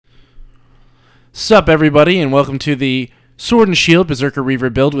Sup everybody, and welcome to the Sword and Shield Berserker Reaver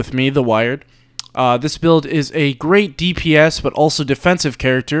build with me, The Wired. This build is a great DPS but also defensive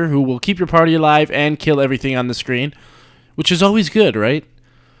character who will keep your party alive and kill everything on the screen, which is always good, right?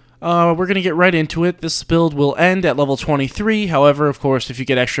 We're going to get right into it. This build will end at level 23, however, of course, if you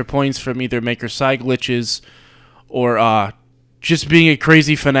get extra points from either Maker Side glitches or just being a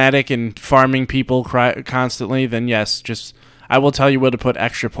crazy fanatic and farming people constantly, then yes, I will tell you where to put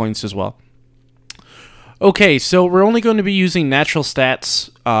extra points as well. Okay, so we're only going to be using natural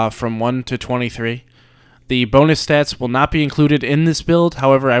stats from 1 to 23. The bonus stats will not be included in this build.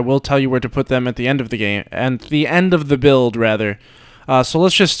 However, I will tell you where to put them at the end of the game, and the end of the build, rather. So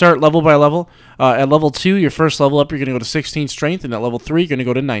let's just start level by level. At level 2, your first level up, you're going to go to 16 strength, and at level 3, you're going to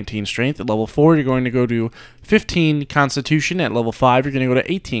go to 19 strength. At level 4, you're going to go to 15 constitution. At level 5, you're going to go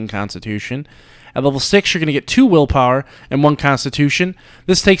to 18 constitution. At level 6, you're going to get 2 willpower and 1 constitution.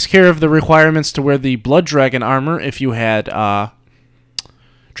 This takes care of the requirements to wear the Blood Dragon armor if you had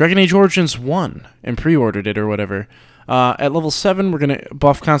Dragon Age Origins 1 and pre-ordered it or whatever. At level 7, we're going to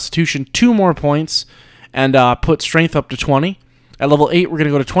buff constitution 2 more points and put strength up to 20. At level 8, we're going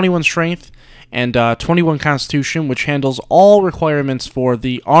to go to 21 strength and 21 constitution, which handles all requirements for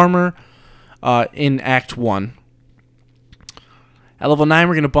the armor in Act 1. At level 9,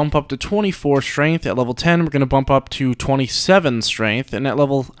 we're going to bump up to 24 strength. At level 10, we're going to bump up to 27 strength. And at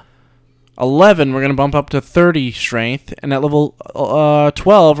level 11, we're going to bump up to 30 strength. And at level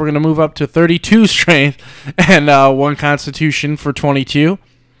 12, we're going to move up to 32 strength and 1 constitution for 22.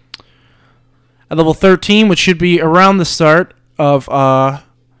 At level 13, which should be around the start of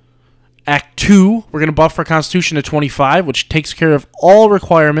Act 2, we're going to buff our constitution to 25, which takes care of all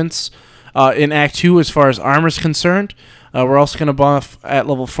requirements in Act 2 as far as armor is concerned. We're also going to buff at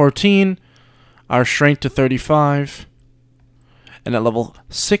level 14 our strength to 35. And at level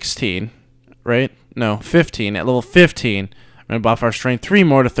 16, right? No, 15. At level 15, we're going to buff our strength 3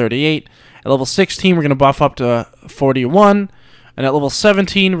 more to 38. At level 16, we're going to buff up to 41. And at level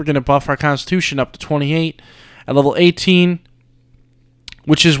 17, we're going to buff our constitution up to 28. At level 18,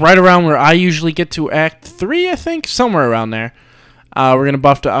 which is right around where I usually get to Act 3, I think, somewhere around there. We're going to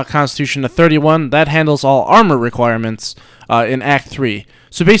buff the constitution to 31. That handles all armor requirements in Act 3.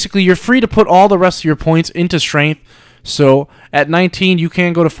 So basically, you're free to put all the rest of your points into strength. So at 19, you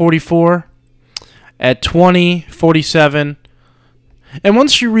can go to 44. At 20, 47. And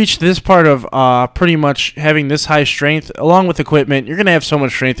once you reach this part of pretty much having this high strength, along with equipment, you're going to have so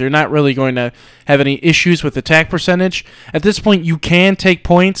much strength, you're not really going to have any issues with attack percentage. At this point, you can take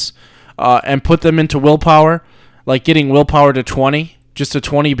points and put them into willpower, like getting willpower to 20, just a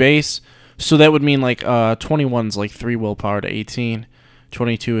 20 base. So that would mean like 21's like 3 willpower to 18,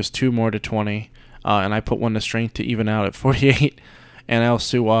 22 is 2 more to 20, and I put 1 to strength to even out at 48, and I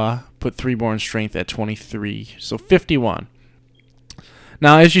also put 3 more in strength at 23, so 51.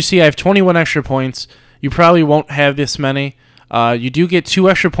 Now, as you see, I have 21 extra points. You probably won't have this many. You do get 2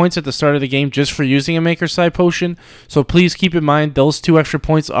 extra points at the start of the game just for using a Maker Side potion, so please keep in mind those 2 extra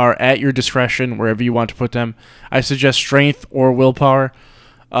points are at your discretion wherever you want to put them. I suggest strength or willpower.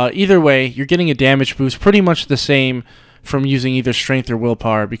 Either way, you're getting a damage boost pretty much the same from using either strength or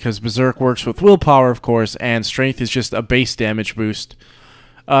willpower, because Berserk works with willpower, of course, and strength is just a base damage boost.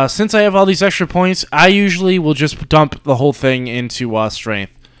 Since I have all these extra points, I usually will just dump the whole thing into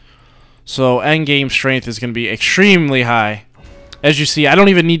strength. So endgame strength is going to be extremely high. As you see, I don't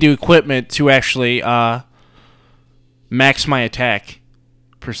even need the equipment to actually max my attack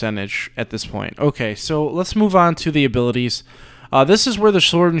percentage at this point. Okay, so let's move on to the abilities. This is where the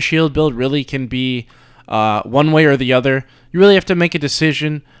Sword and Shield build really can be one way or the other. You really have to make a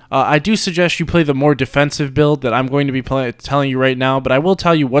decision. I do suggest you play the more defensive build that I'm going to be telling you right now, but I will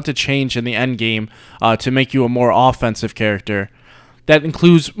tell you what to change in the end game to make you a more offensive character. That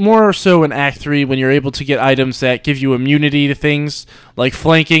includes more so in Act 3 when you're able to get items that give you immunity to things like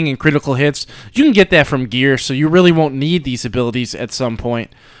flanking and critical hits. You can get that from gear, so you really won't need these abilities at some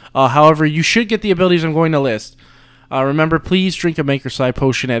point. However, you should get the abilities I'm going to list. Remember, please drink a Maker Side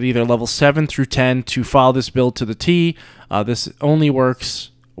potion at either level 7 through 10 to follow this build to the T. This only works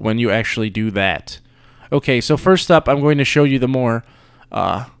when you actually do that. Okay, so first up, I'm going to show you the more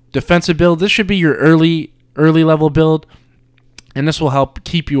defensive build. This should be your early level build, and this will help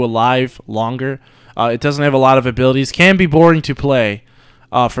keep you alive longer. It doesn't have a lot of abilities. Can be boring to play,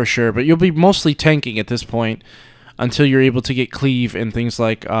 for sure, but you'll be mostly tanking at this point until you're able to get cleave and things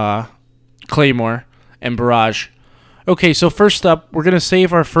like Claymore and Barrage. Okay, so first up, we're going to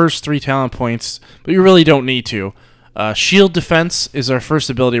save our first 3 talent points, but you really don't need to. Shield Defense is our first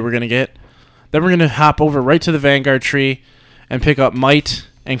ability we're going to get. Then we're going to hop over right to the Vanguard tree and pick up Might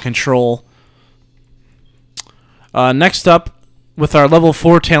and Control Next up, with our level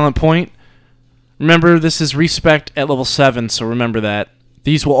 4 talent point, remember this is respec at level 7, so remember that.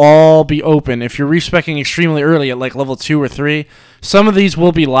 These will all be open. If you're respeccing extremely early at like level 2 or 3, some of these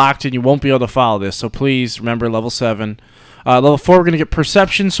will be locked and you won't be able to follow this, so please remember level 7. Level 4, we're going to get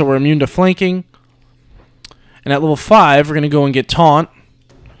Perception, so we're immune to flanking. And at level 5, we're going to go and get Taunt.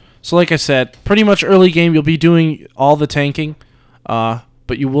 So like I said, pretty much early game you'll be doing all the tanking,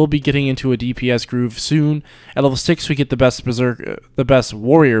 but you will be getting into a DPS groove soon. At level 6, we get the best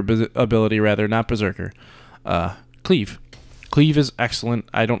warrior ability, rather, not Berserker. Cleave. Cleave is excellent.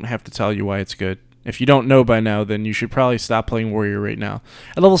 I don't have to tell you why it's good. If you don't know by now, then you should probably stop playing warrior right now.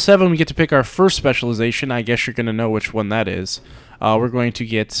 At level 7, we get to pick our first specialization. I guess you're going to know which one that is. We're going to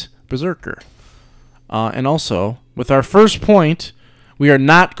get Berserker. And also, with our first point, we are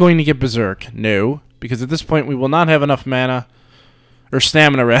not going to get Berserk. No, because at this point we will not have enough mana, or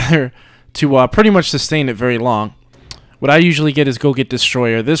stamina rather, to pretty much sustain it very long. What I usually get is go get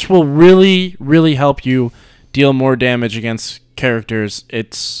Destroyer. This will really, really help you deal more damage against characters.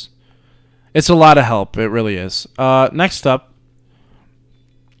 It's a lot of help. It really is. Next up,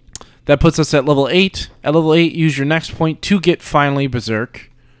 that puts us at level 8. At level 8, use your next point to get finally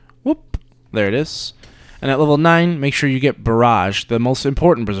Berserk. Whoop. There it is. And at level 9, make sure you get Barrage, the most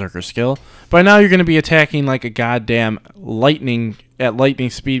important Berserker skill. By now, you're going to be attacking like a goddamn lightning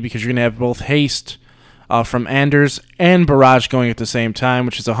speed because you're going to have both Haste from Anders and Barrage going at the same time,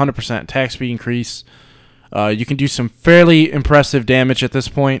 which is 100% attack speed increase. You can do some fairly impressive damage at this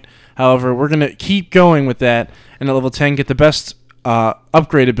point. However, we're going to keep going with that, and at level 10, get the best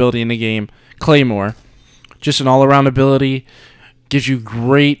upgrade ability in the game, Claymore. Just an all-around ability. Gives you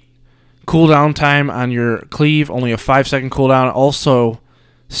great cooldown time on your cleave, only a 5-second cooldown. Also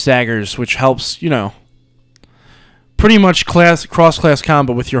staggers, which helps, you know, pretty much cross-class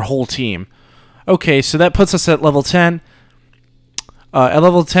combo with your whole team. Okay, so that puts us at level 10. At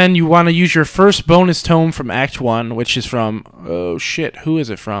level 10, you want to use your first bonus tome from Act 1, which is from, oh shit, who is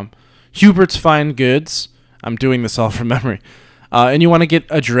it from? Hubert's Fine Goods. I'm doing this all from memory. And you want to get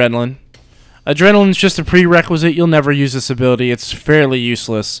Adrenaline. Adrenaline's just a prerequisite. You'll never use this ability. It's fairly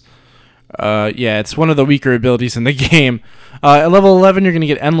useless. Yeah, it's one of the weaker abilities in the game. At level 11, you're going to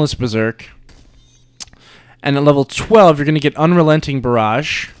get Endless Berserk. And at level 12, you're going to get Unrelenting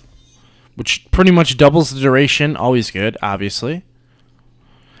Barrage, which pretty much doubles the duration. Always good, obviously.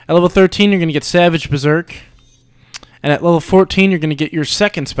 At level 13, you're going to get Savage Berserk. And at level 14, you're going to get your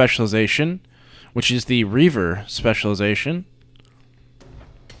second specialization, which is the Reaver specialization.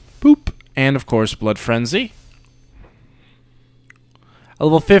 Boop. And, of course, Blood Frenzy. At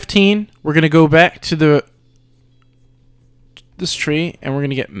level 15, we're going to go back to this tree, and we're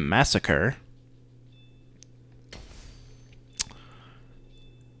going to get Massacre.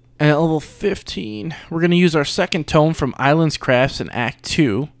 And at level 15, we're going to use our second tome from Islands Crafts in Act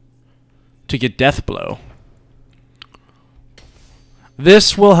 2 to get Deathblow.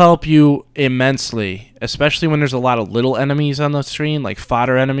 This will help you immensely, especially when there's a lot of little enemies on the screen, like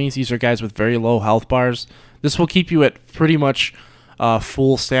fodder enemies. These are guys with very low health bars. This will keep you at pretty much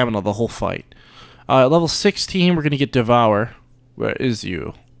full stamina the whole fight. At level 16, we're going to get Devour. Where is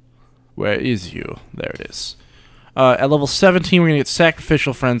you? Where is you? There it is. At level 17, we're going to get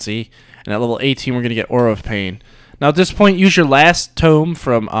Sacrificial Frenzy. And at level 18, we're going to get Aura of Pain. Now, at this point, use your last tome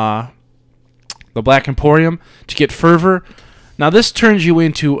from the Black Emporium to get Fervor. Now, this turns you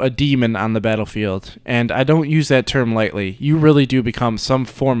into a demon on the battlefield, and I don't use that term lightly. You really do become some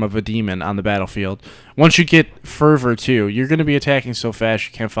form of a demon on the battlefield. Once you get Fervor, too, you're going to be attacking so fast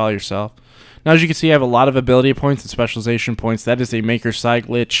you can't follow yourself. Now, as you can see, I have a lot of ability points and specialization points. That is a Maker's Side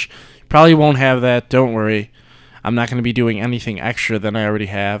glitch. Probably won't have that. Don't worry. I'm not going to be doing anything extra than I already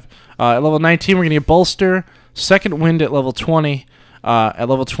have. At level 19, we're going to get Bolster. Second Wind at level 20. At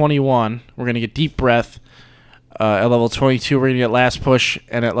level 21, we're going to get Deep Breath. At level 22, we're going to get Last Push.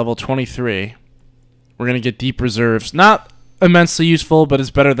 And at level 23, we're going to get Deep Reserves. Not immensely useful, but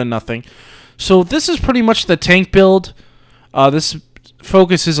it's better than nothing. So this is pretty much the tank build. This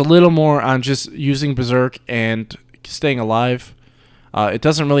focuses a little more on just using Berserk and staying alive. It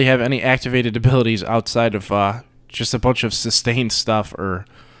doesn't really have any activated abilities outside of just a bunch of sustained stuff or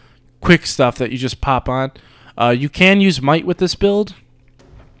quick stuff that you just pop on. You can use Might with this build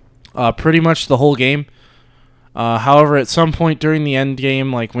pretty much the whole game. However, at some point during the end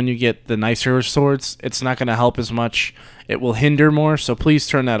game, like when you get the nicer swords, it's not going to help as much. It will hinder more, so please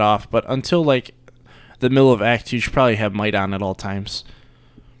turn that off. But until like the middle of Act 2, you should probably have Might on at all times.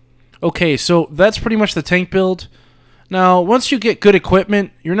 Okay, so that's pretty much the tank build. Now, once you get good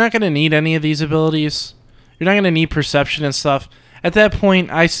equipment, you're not going to need any of these abilities. You're not going to need perception and stuff. At that point,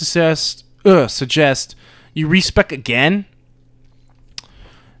 I suggest you respec again,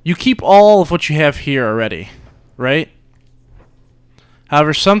 you keep all of what you have here already, right?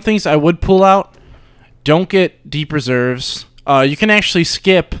 However, some things I would pull out. Don't get deep reserves. You can actually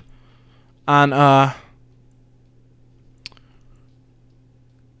skip on...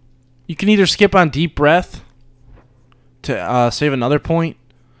 you can either skip on deep breath to save another point.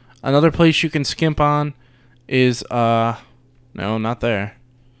 Another place you can skimp on is... no, not there.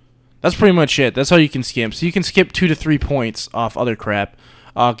 That's pretty much it. That's how you can skimp. So you can skip 2 to 3 points off other crap.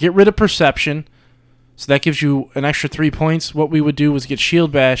 Get rid of perception. So that gives you an extra 3 points. What we would do was get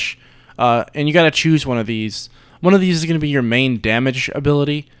shield bash. And you got to choose one of these. One of these is going to be your main damage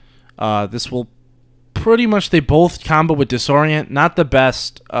ability. This will pretty much... They both combo with disorient. Not the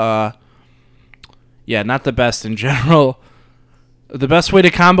best. Yeah, not the best in general. The best way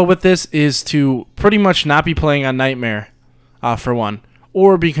to combo with this is to pretty much not be playing on Nightmare, for one.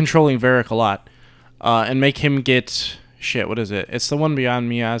 Or be controlling Varric a lot. And make him get... Shit, what is it? It's the one beyond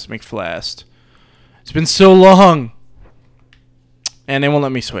Miasmic Flast. It's been so long! And they won't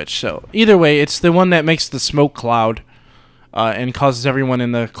let me switch. So, either way, it's the one that makes the smoke cloud. And causes everyone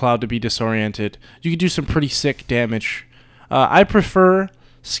in the cloud to be disoriented. You can do some pretty sick damage. I prefer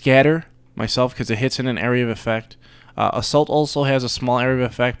Scatter myself because it hits in an area of effect. Assault also has a small area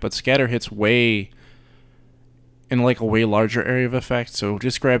of effect, but Scatter hits way... in like a way larger area of effect. So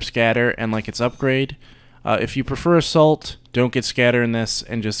just grab Scatter and like its upgrade. If you prefer Assault, don't get Scatter in this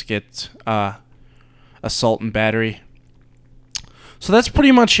and just get Assault and Battery. So that's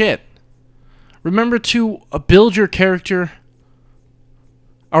pretty much it. Remember to build your character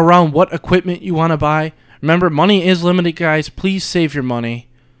around what equipment you want to buy. Remember, money is limited, guys. Please save your money.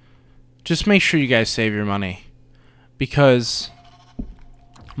 Just make sure you guys save your money. Because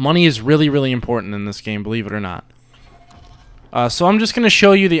money is really, really important in this game, believe it or not. So I'm just going to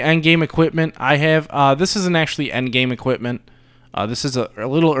show you the endgame equipment I have. This isn't actually endgame equipment. This is a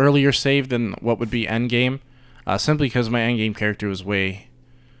little earlier save than what would be endgame. Simply because my endgame character was way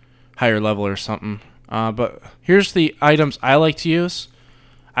higher level or something. But here's the items I like to use.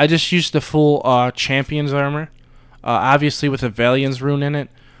 I just used the full Champion's armor. Obviously with a Valiant's rune in it.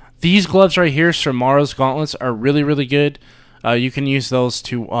 These gloves right here, Samara's gauntlets, are really, really good. You can use those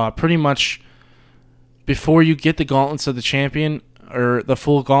to pretty much... Before you get the gauntlets of the champion, or the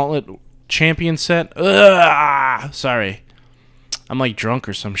full gauntlet champion set, sorry, I'm like drunk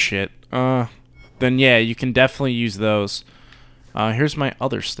or some shit, then yeah, you can definitely use those. Here's my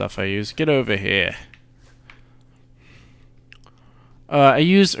other stuff I use. Get over here. I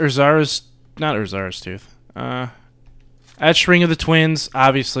use Urzara's, not Urzara's Tooth, Etched Ring of the Twins,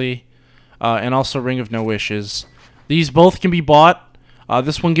 obviously, and also Ring of No Wishes. These both can be bought.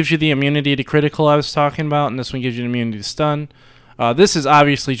 This one gives you the immunity to critical I was talking about, and this one gives you immunity to stun. This is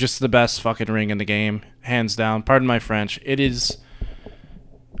obviously just the best fucking ring in the game, hands down. Pardon my French. It is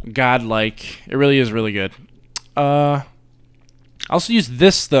godlike. It really is really good. I also use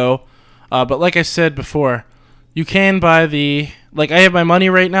this, though, but like I said before, you can buy the... Like, I have my money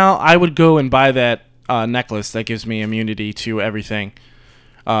right now. I would go and buy that necklace that gives me immunity to everything.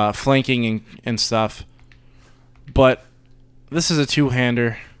 Flanking and stuff. But... This is a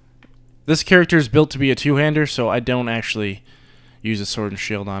two-hander. This character is built to be a two-hander, so I don't actually use a sword and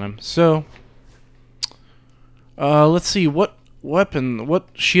shield on him. So, let's see, what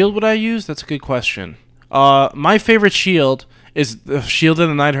shield would I use? That's a good question. My favorite shield is the Shield of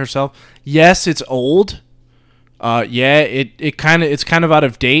the Knight herself. Yes, it's old. Yeah, it's kind of out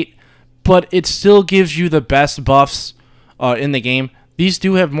of date, but it still gives you the best buffs in the game. These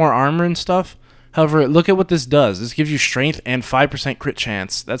do have more armor and stuff. However, look at what this does. This gives you strength and 5% crit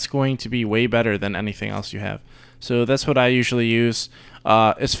chance. That's going to be way better than anything else you have. So that's what I usually use.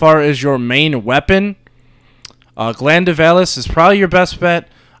 As far as your main weapon, Glandivalis is probably your best bet.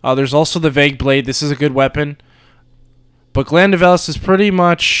 There's also the Vague Blade. This is a good weapon. But Glandivalis is pretty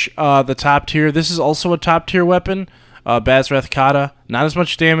much the top tier. This is also a top tier weapon. Bazrath Kata. Not as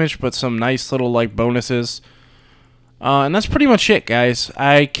much damage, but some nice little like bonuses. And that's pretty much it, guys.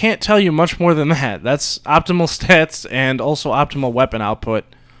 I can't tell you much more than that. That's optimal stats and also optimal weapon output.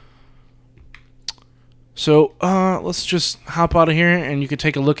 So, let's just hop out of here and you can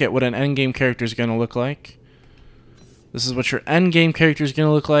take a look at what an endgame character is going to look like. This is what your endgame character is going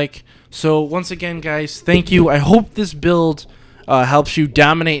to look like. So, once again, guys, thank you. I hope this build helps you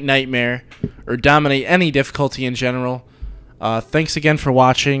dominate Nightmare or dominate any difficulty in general. Thanks again for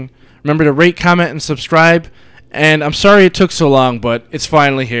watching. Remember to rate, comment, and subscribe. And I'm sorry it took so long, but it's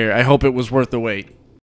finally here. I hope it was worth the wait.